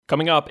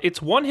Coming up,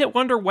 it's One Hit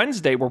Wonder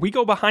Wednesday, where we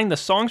go behind the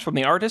songs from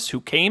the artists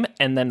who came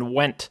and then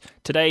went.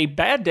 Today,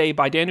 Bad Day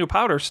by Daniel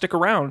Powter. Stick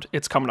around,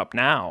 it's coming up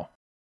now.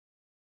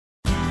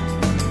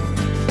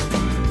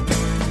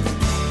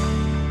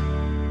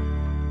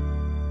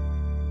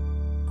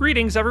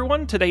 Greetings,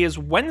 everyone. Today is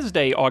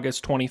Wednesday,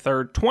 August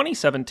 23rd,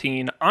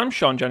 2017. I'm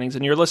Sean Jennings,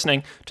 and you're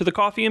listening to the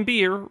Coffee and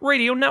Beer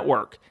Radio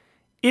Network.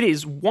 It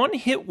is One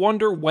Hit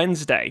Wonder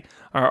Wednesday,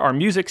 our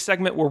music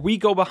segment where we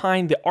go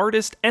behind the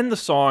artist and the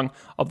song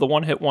of the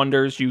one-hit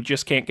wonders you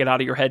just can't get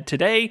out of your head.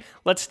 Today,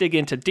 let's dig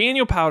into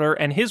Daniel Powter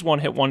and his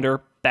one-hit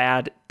wonder,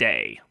 Bad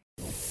Day.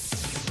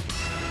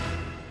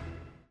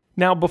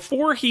 Now,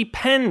 before he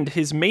penned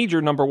his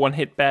major number one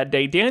hit, Bad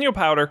Day, Daniel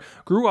Powter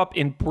grew up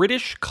in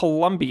British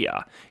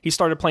Columbia. He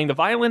started playing the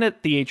violin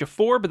at the age of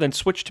 4, but then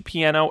switched to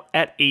piano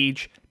at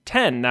age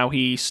 10. Now,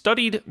 he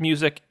studied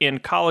music in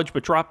college,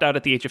 but dropped out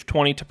at the age of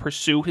 20 to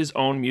pursue his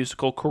own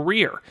musical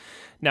career.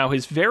 Now,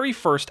 his very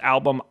first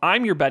album,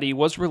 I'm Your Betty,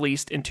 was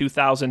released in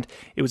 2000.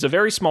 It was a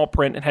very small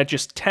print and had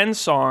just 10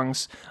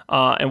 songs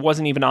and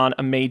wasn't even on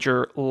a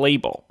major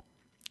label.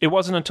 It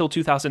wasn't until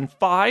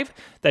 2005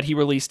 that he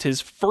released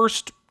his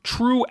first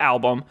true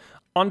album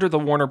under the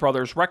Warner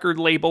Brothers record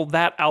label.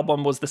 That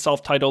album was the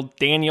self-titled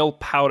Daniel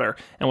Powter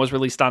and was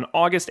released on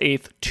August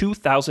 8th,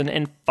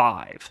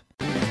 2005.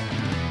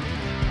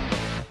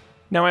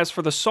 Now, as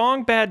for the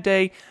song Bad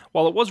Day,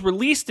 while it was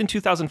released in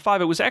 2005,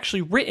 it was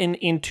actually written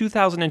in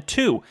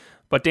 2002,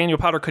 but Daniel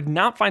Powter could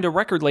not find a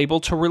record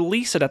label to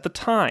release it at the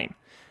time.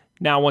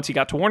 Now, once he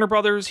got to Warner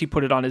Brothers, he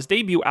put it on his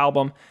debut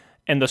album,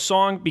 and the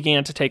song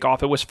began to take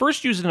off. It was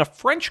first used in a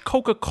French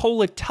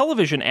Coca-Cola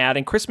television ad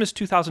in Christmas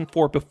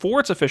 2004 before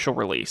its official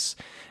release,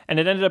 and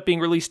it ended up being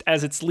released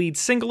as its lead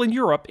single in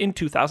Europe in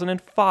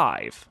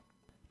 2005.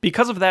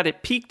 Because of that,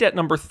 it peaked at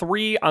number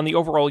 3 on the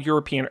overall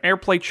European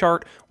airplay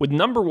chart, with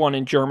number 1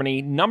 in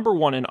Germany, number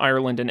 1 in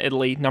Ireland and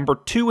Italy, number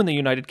 2 in the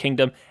United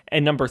Kingdom,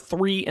 and number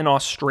 3 in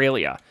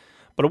Australia.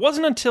 But it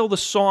wasn't until the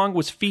song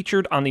was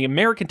featured on the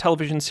American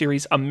television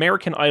series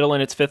American Idol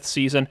in its 5th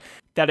season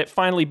that it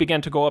finally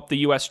began to go up the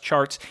US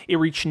charts. It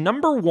reached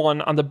number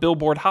 1 on the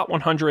Billboard Hot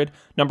 100,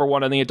 number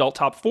 1 on the Adult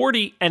Top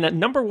 40, and at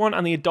number 1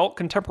 on the Adult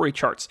Contemporary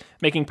charts,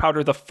 making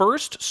Powter the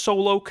first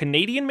solo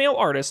Canadian male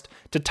artist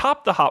to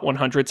top the Hot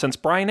 100 since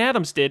Bryan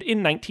Adams did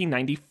in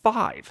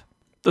 1995.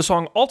 The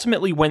song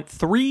ultimately went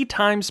 3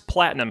 times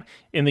platinum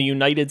in the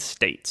United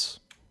States.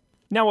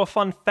 Now, a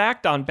fun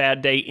fact on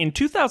Bad Day, in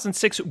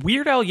 2006,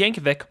 Weird Al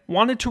Yankovic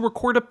wanted to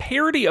record a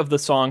parody of the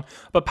song,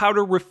 but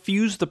Powter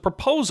refused the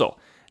proposal.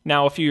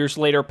 Now, a few years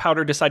later,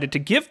 Powter decided to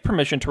give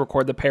permission to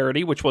record the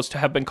parody, which was to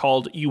have been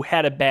called You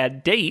Had a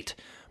Bad Date,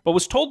 but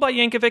was told by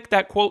Yankovic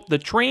that, quote, the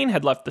train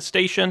had left the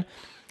station.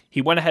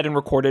 He went ahead and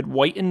recorded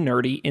White and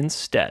Nerdy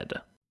instead.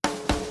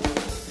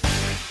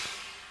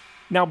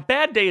 Now,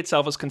 Bad Day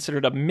itself is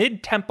considered a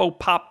mid-tempo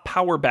pop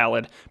power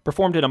ballad,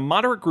 performed in a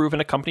moderate groove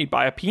and accompanied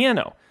by a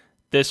piano.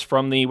 This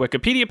from the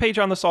Wikipedia page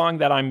on the song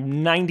that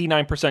I'm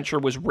 99% sure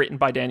was written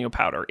by Daniel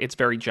Powter. It's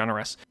very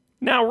generous.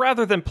 Now,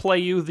 rather than play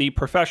you the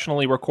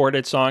professionally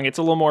recorded song, it's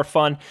a little more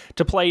fun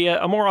to play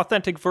a more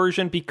authentic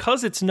version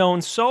because it's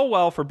known so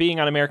well for being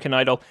on American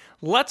Idol.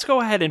 Let's go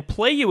ahead and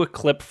play you a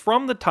clip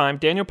from the time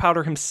Daniel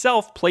Powter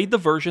himself played the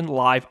version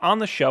live on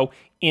the show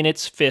in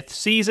its 5th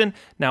season.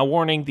 Now,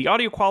 warning, the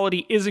audio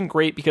quality isn't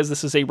great because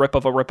this is a rip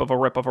of a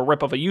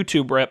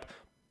YouTube rip,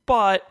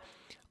 but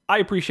I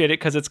appreciate it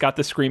because it's got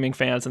the screaming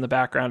fans in the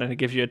background and it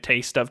gives you a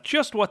taste of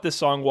just what this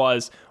song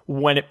was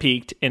when it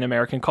peaked in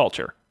American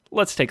culture.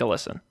 Let's take a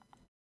listen.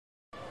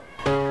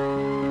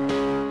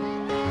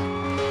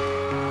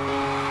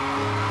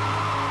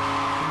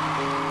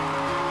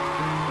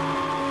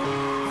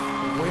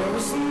 Where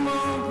was the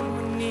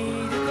moment we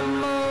needed the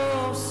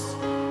most?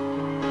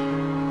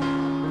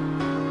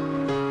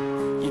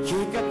 You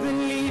kick up the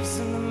leaves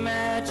and the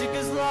magic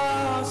is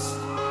lost.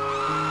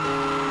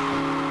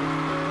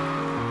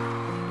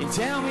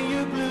 Tell me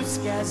your blue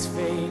skies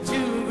fade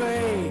to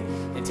gray,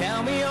 and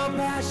tell me your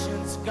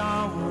passion's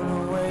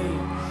gone away,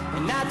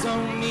 and I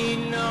don't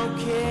need no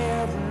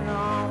carrying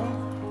on.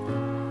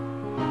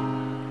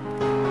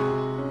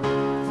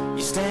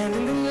 You stand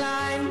in the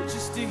line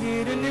just to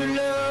hit a new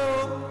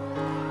low.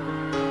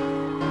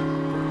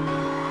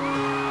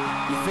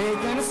 You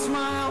fake and a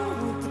smile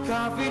with the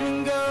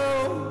confident go.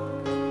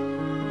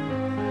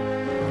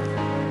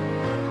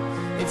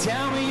 And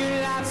tell me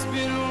your life's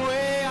been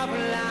way up a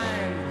line.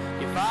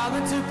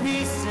 Father to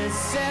pieces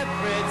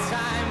separate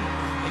time,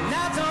 and I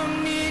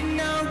don't need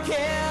no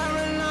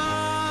carrying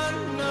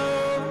on,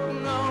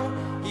 no.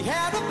 You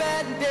have a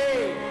bad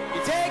day,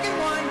 you're taking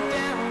one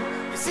down,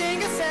 you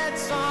sing a sad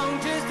song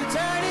just to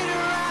turn it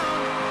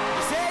around.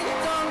 You say you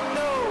don't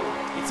know,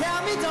 you tell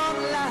me don't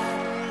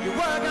lie, you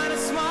work on a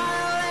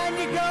smile and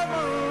you go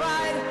for a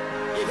ride.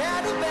 You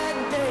had a bad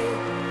day,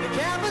 the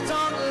camera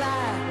don't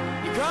lie,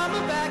 you're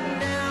coming back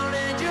down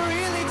and you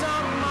really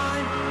don't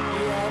mind.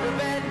 You had a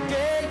bad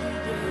day.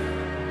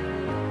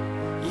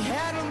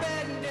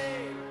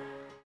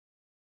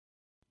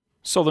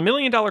 So the $1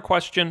 million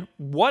question,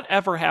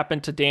 whatever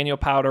happened to Daniel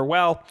Powter?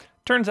 Well,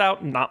 turns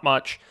out not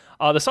much.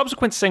 The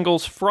subsequent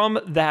singles from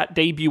that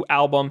debut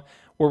album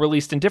were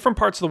released in different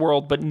parts of the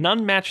world, but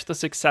none matched the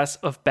success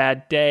of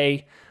Bad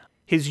Day.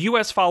 His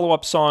US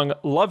follow-up song,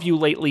 Love You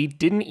Lately,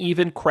 didn't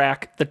even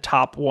crack the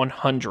top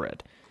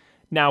 100.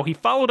 Now, he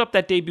followed up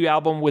that debut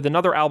album with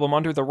another album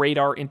Under the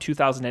Radar in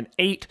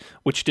 2008,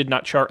 which did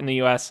not chart in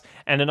the US,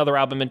 and another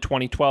album in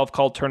 2012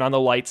 called Turn on the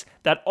Lights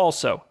that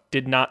also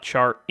did not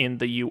chart in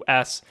the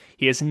US.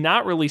 He has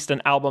not released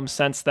an album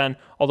since then,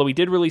 although he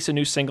did release a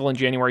new single in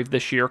January of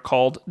this year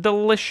called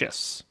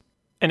Delicious.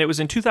 And it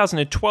was in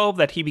 2012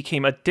 that he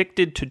became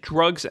addicted to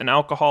drugs and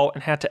alcohol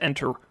and had to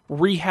enter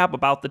rehab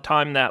about the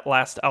time that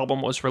last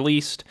album was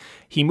released.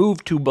 He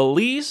moved to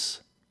Belize,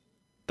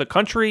 the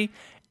country,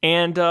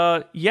 and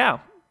hasn't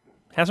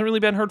really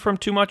been heard from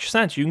too much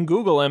since. You can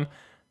Google him.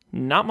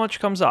 Not much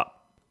comes up.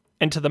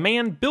 And to the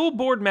man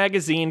Billboard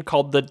magazine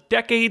called the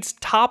decade's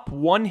top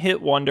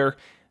one-hit wonder,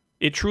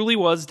 it truly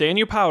was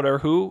Daniel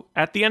Powter who,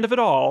 at the end of it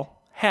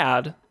all,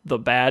 had the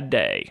bad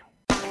day.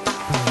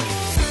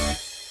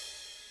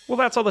 Well,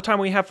 that's all the time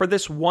we have for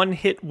this One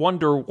Hit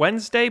Wonder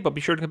Wednesday, but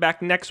be sure to come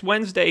back next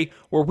Wednesday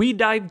where we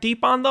dive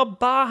deep on the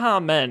Baha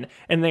Men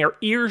and their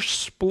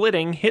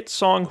ear-splitting hit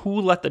song,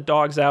 Who Let the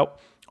Dogs Out?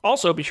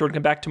 Also, be sure to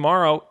come back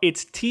tomorrow.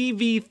 It's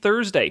TV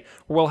Thursday,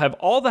 where we'll have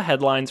all the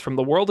headlines from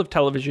the world of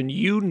television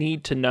you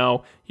need to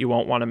know. You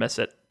won't want to miss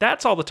it.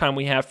 That's all the time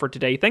we have for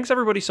today. Thanks,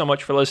 everybody, so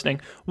much for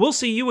listening. We'll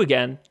see you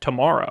again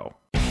tomorrow.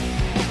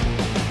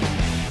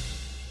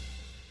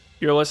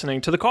 You're listening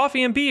to the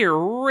Coffee and Beer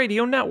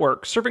Radio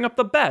Network, serving up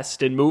the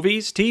best in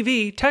movies,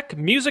 TV, tech,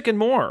 music, and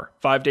more,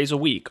 5 days a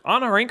week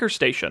on our Anchor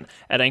station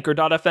at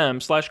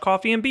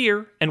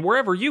anchor.fm/coffeeandbeer and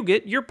wherever you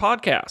get your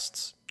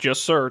podcasts.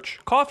 Just search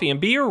Coffee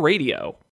and Beer Radio.